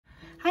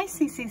Hi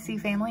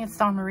CCC family, it's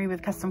Dawn Marie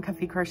with Custom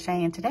Comfy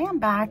Crochet, and today I'm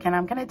back and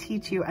I'm going to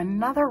teach you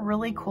another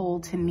really cool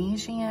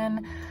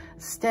Tunisian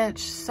stitch.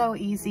 So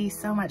easy,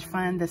 so much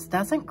fun. This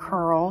doesn't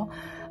curl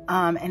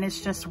and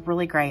it's just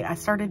really great. I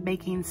started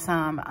making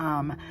some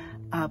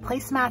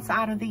placemats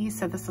out of these,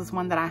 so this is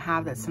one that I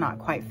have that's not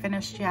quite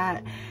finished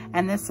yet,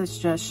 and this is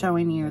just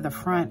showing you the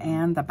front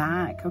and the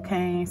back.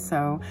 Okay,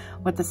 so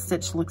what the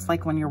stitch looks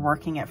like when you're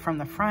working it from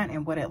the front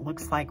and what it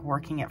looks like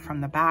working it from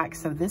the back.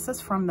 So this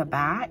is from the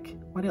back,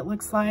 what it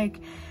looks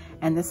like,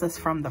 and this is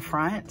from the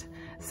front.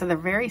 So they're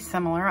very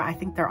similar. I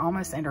think they're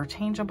almost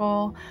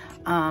interchangeable.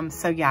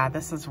 So yeah,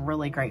 this is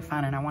really great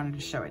fun and I wanted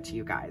to show it to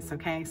you guys,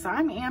 okay? So I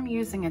am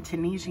using a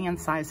Tunisian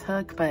size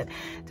hook, but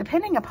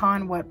depending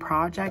upon what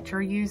project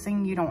you're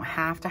using, you don't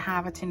have to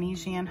have a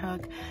Tunisian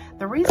hook.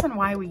 The reason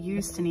why we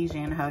use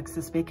Tunisian hooks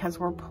is because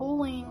we're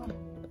pulling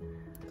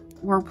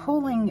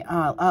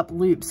up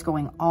loops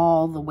going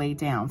all the way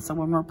down. So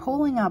when we're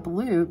pulling up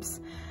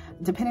loops,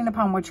 depending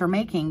upon what you're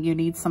making, you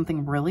need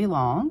something really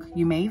long.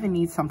 You may even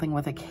need something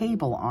with a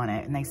cable on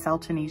it, and they sell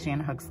Tunisian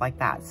hooks like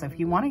that. So if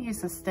you want to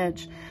use a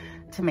stitch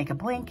to make a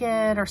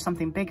blanket or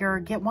something bigger,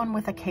 get one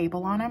with a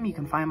cable on them. You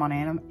can find them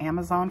on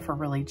Amazon for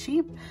really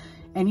cheap,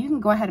 and you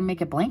can go ahead and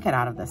make a blanket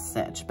out of this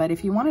stitch. But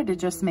if you wanted to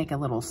just make a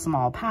little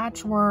small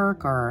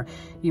patchwork, or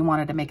you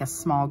wanted to make a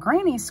small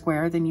granny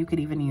square, then you could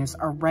even use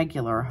a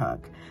regular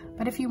hook.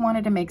 But if you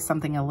wanted to make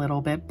something a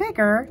little bit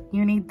bigger,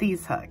 you need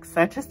these hooks.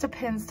 So it just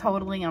depends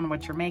totally on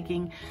what you're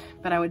making.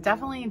 But I would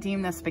definitely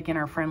deem this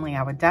beginner friendly.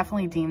 I would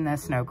definitely deem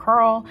this no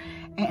curl.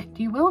 And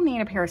you will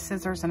need a pair of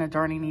scissors and a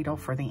darning needle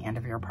for the end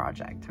of your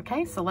project.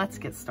 Okay, so let's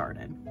get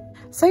started.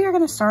 So you're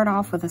gonna start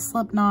off with a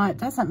slip knot.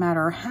 Doesn't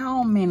matter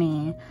how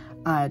many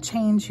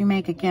chains you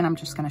make. Again, I'm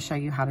just gonna show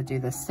you how to do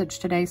this stitch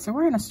today. So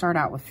we're gonna start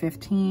out with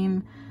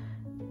 15,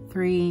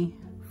 3,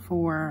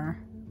 4,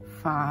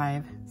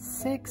 5,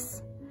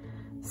 6,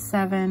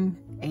 7,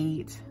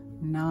 8,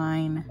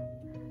 9,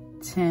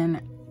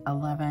 10,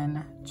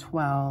 11,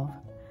 12,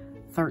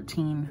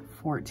 13,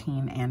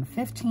 14, and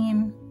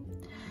 15.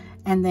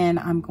 And then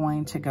I'm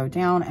going to go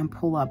down and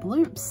pull up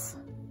loops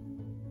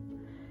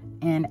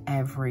in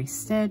every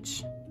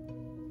stitch.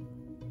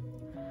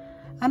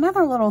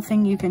 Another little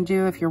thing you can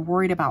do if you're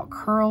worried about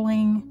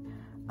curling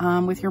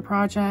with your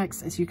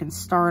projects is you can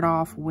start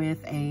off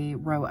with a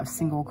row of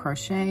single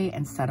crochet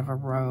instead of a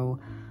row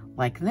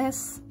like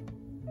this.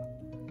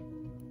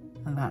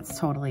 And that's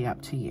totally up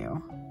to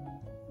you.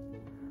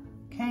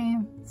 Okay,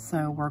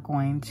 so we're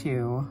going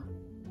to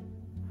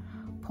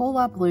pull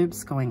up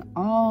loops going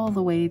all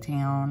the way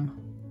down.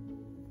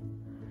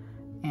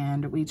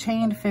 And we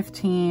chained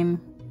 15,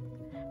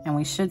 and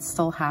we should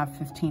still have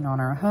 15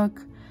 on our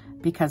hook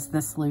because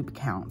this loop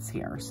counts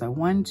here. So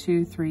 1,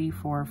 2, 3,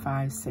 4,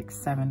 5, 6,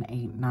 7,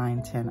 8,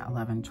 9, 10,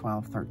 11,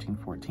 12, 13,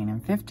 14,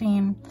 and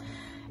 15.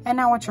 And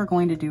now what you're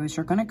going to do is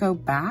you're going to go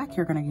back,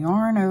 you're going to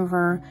yarn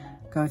over,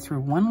 go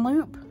through one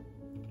loop,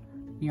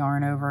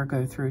 yarn over,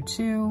 go through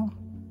 2,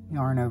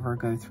 yarn over,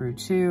 go through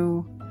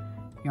 2,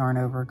 yarn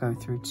over, go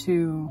through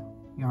 2,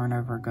 yarn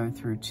over, go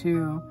through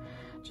 2.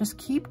 Just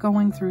keep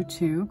going through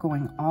 2,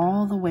 going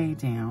all the way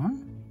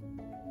down.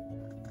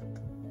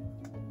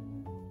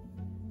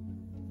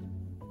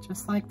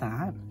 Just like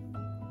that.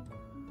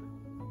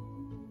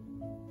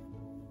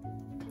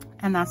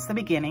 And that's the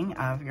beginning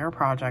of your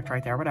project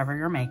right there, whatever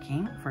you're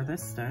making for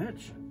this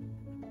stitch.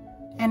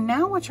 And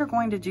now what you're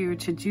going to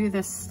do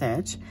this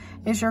stitch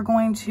is you're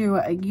going to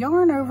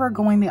yarn over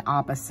going the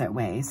opposite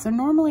way. So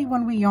normally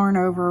when we yarn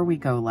over, we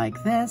go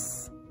like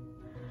this.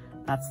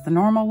 That's the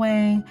normal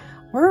way.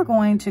 We're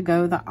going to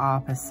go the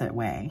opposite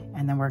way.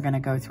 And then we're going to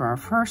go through our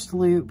first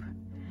loop,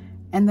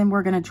 and then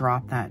we're going to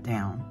drop that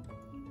down.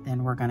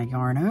 Then we're going to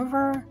yarn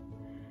over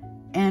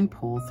and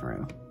pull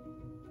through.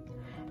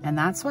 And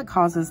that's what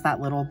causes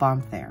that little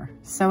bump there.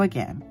 So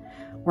again,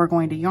 we're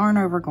going to yarn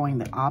over going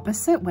the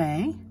opposite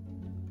way.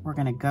 We're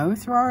going to go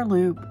through our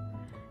loop,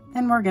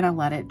 then we're going to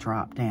let it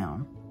drop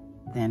down.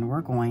 Then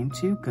we're going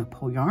to go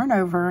pull yarn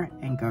over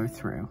and go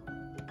through.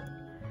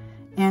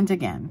 And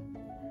again,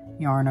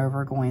 yarn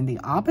over going the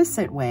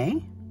opposite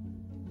way,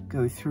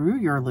 go through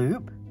your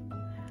loop,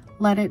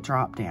 let it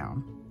drop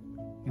down.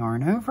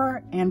 Yarn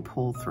over and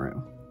pull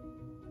through.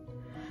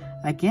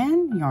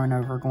 Again, yarn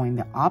over going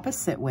the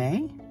opposite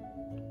way,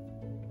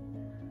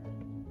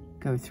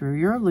 go through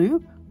your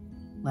loop,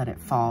 let it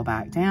fall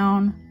back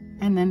down,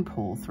 and then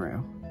pull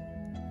through.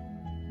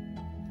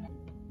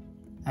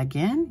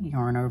 Again,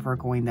 yarn over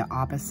going the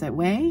opposite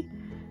way,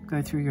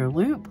 go through your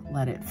loop,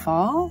 let it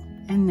fall,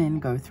 and then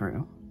go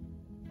through.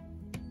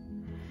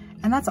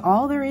 And that's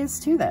all there is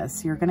to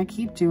this. You're going to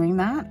keep doing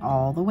that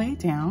all the way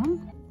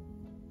down.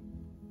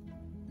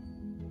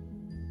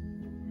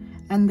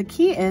 And the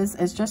key is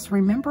just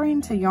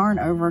remembering to yarn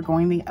over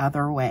going the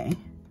other way.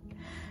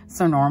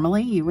 So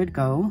normally you would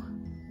go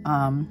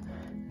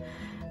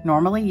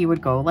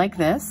like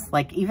this.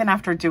 Like even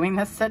after doing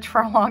this stitch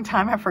for a long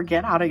time, I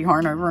forget how to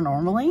yarn over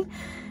normally.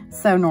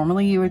 So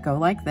normally you would go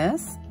like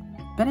this,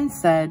 but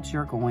instead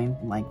you're going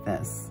like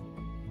this.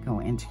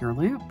 Go into your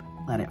loop,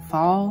 let it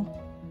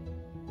fall,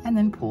 and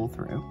then pull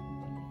through.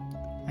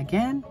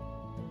 Again,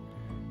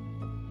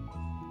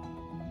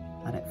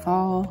 let it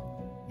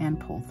fall and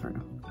pull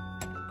through.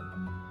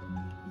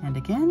 And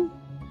again,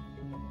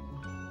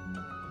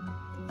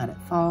 let it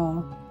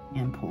fall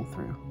and pull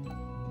through.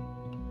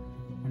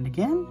 And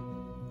again,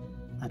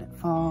 let it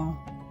fall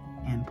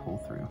and pull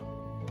through.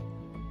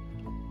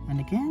 And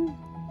again,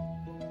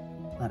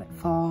 let it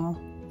fall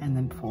and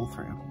then pull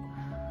through.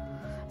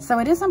 So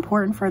it is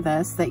important for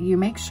this that you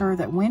make sure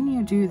that when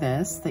you do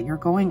this, that you're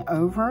going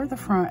over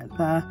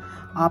the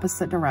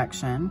opposite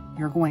direction.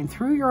 You're going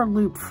through your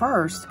loop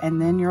first,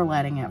 and then you're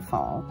letting it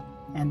fall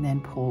and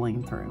then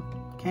pulling through,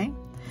 okay?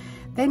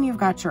 Then you've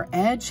got your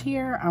edge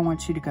here. I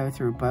want you to go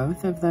through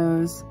both of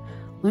those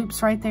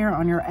loops right there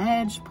on your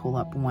edge, pull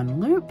up one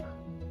loop.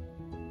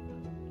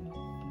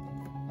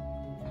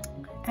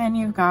 And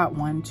you've got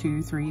 1,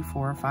 2, 3,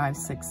 4, 5,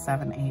 6,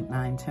 7, 8,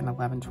 9, 10,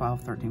 11,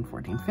 12, 13,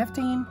 14,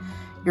 15.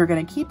 You're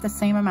going to keep the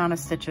same amount of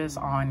stitches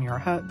on your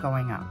hook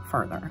going up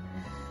further.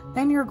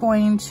 Then you're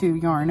going to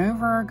yarn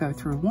over, go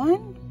through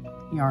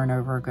 1, yarn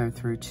over, go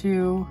through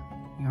 2,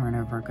 yarn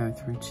over, go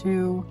through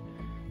 2,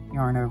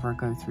 yarn over,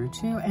 go through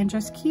 2, and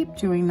just keep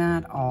doing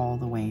that all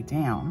the way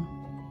down.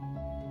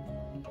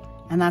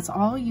 And that's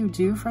all you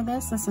do for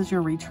this. This is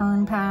your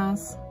return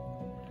pass.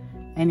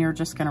 And you're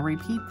just going to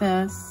repeat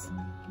this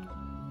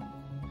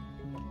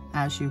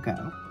as you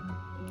go.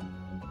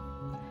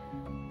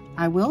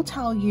 I will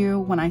tell you,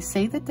 when I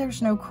say that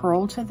there's no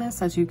curl to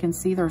this, as you can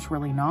see, there's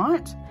really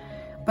not.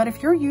 But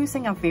if you're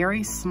using a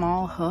very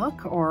small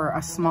hook or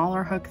a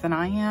smaller hook than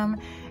I am,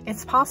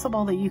 it's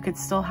possible that you could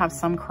still have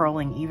some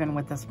curling even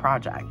with this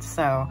project.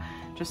 So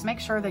just make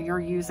sure that you're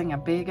using a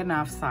big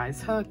enough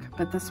size hook,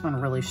 but this one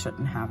really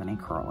shouldn't have any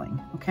curling,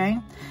 okay?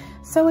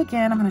 So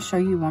again, I'm going to show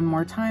you one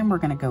more time. We're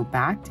going to go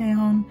back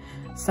down.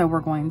 So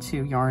we're going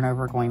to yarn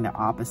over, going the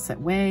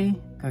opposite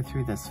way, go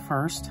through this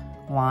first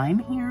line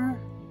here,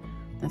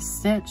 this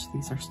stitch,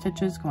 these are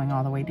stitches going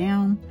all the way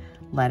down,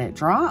 let it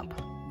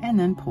drop, and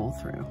then pull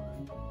through.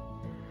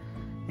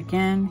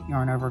 Again,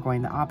 yarn over,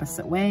 going the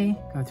opposite way,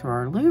 go through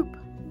our loop,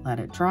 let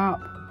it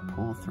drop,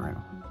 pull through.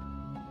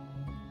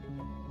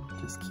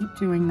 Just keep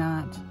doing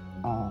that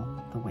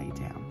all the way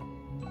down.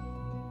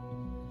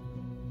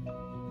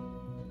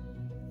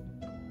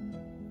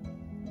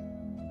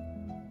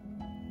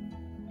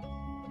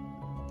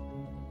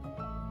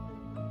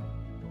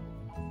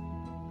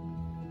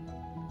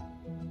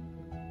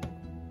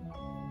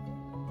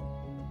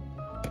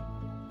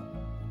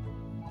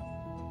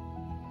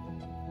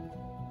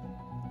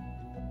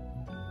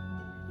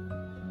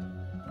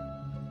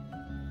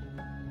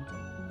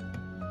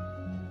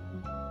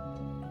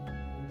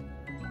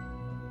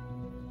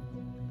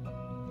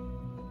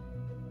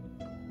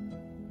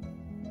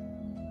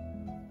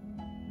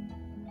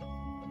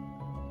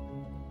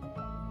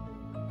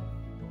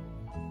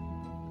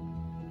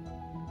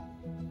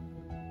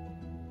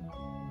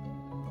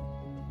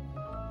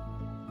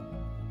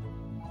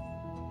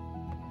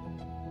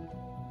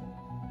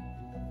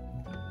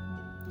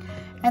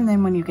 And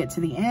then when you get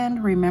to the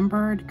end,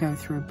 remember to go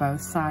through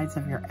both sides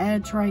of your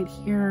edge right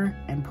here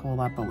and pull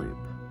up a loop.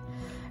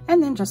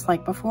 And then just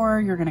like before,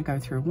 you're going to go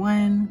through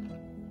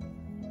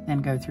 1,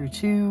 then go through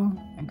 2,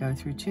 and go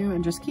through 2,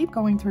 and just keep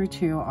going through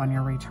 2 on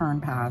your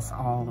return pass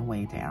all the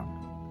way down.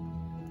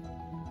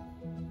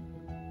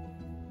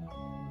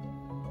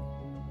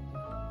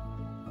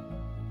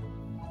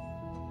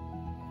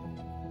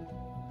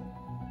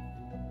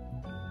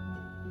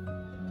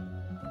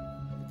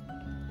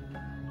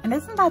 And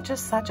isn't that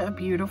just such a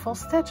beautiful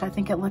stitch? I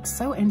think it looks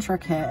so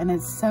intricate and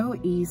it's so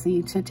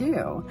easy to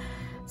do.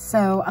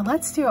 So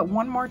let's do it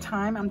one more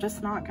time. I'm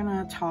just not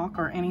gonna talk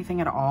or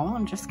anything at all.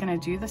 I'm just gonna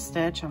do the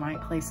stitch. I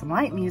might play some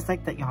light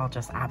music that y'all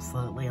just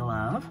absolutely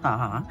love.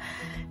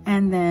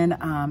 And then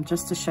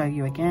just to show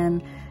you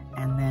again,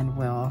 and then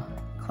we'll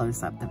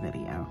close up the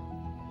video.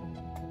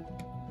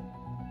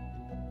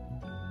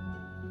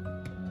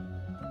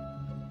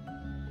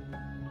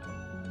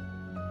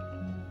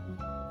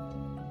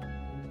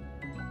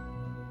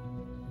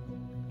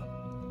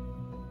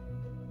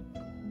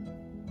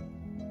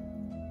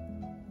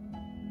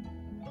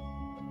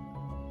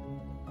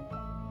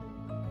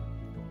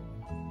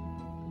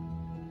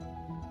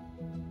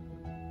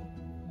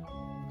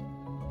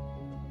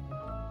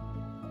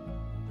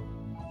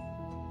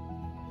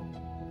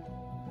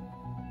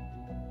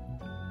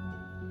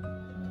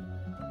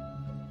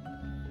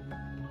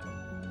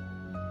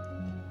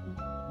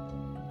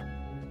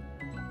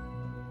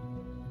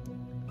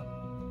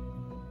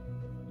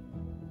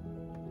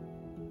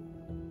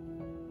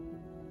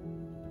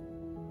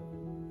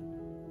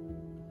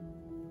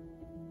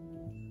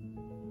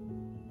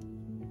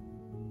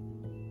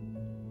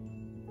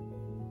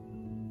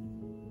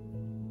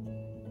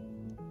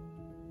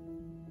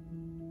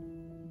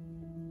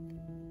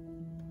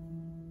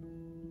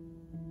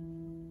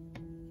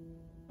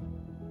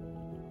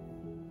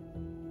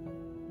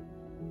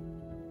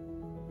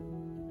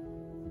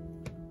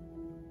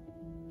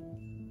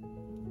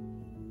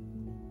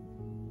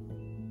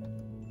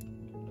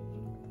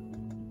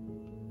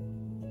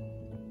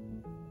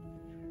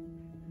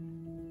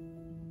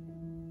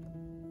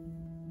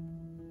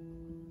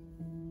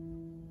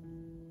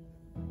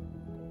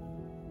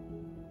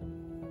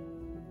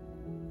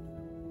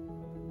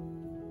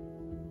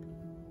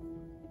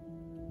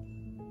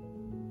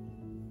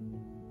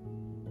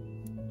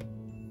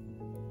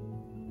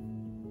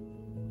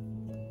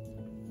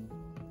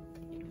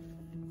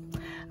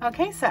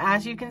 Okay, so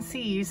as you can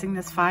see, using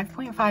this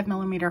 5.5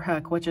 millimeter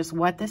hook, which is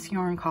what this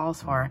yarn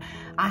calls for,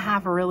 I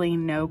have really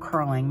no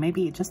curling,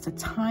 maybe just a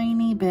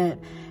tiny bit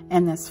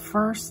in this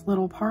first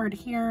little part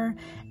here.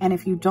 And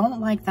if you don't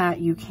like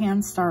that, you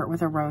can start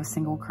with a row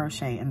single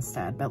crochet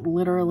instead, but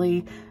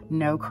literally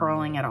no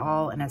curling at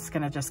all. And it's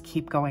gonna just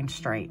keep going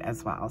straight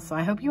as well. So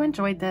I hope you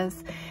enjoyed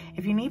this.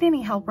 If you need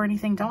any help or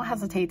anything, don't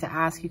hesitate to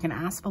ask. You can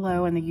ask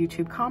below in the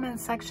YouTube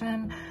comments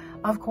section,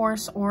 of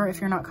course, or if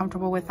you're not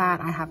comfortable with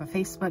that, I have a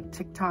Facebook,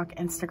 TikTok,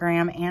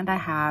 Instagram, and I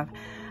have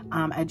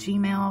a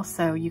Gmail,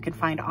 so you can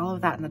find all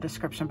of that in the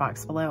description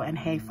box below. And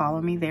hey,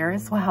 follow me there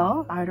as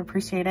well. I would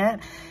appreciate it.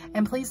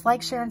 And please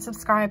like, share, and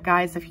subscribe,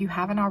 guys. If you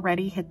haven't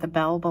already, hit the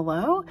bell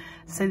below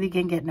so that you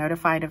can get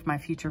notified of my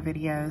future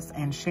videos,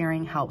 and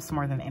sharing helps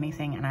more than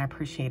anything, and I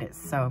appreciate it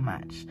so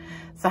much.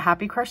 So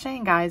happy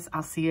crocheting, guys.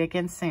 I'll see you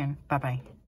again soon. Bye-bye.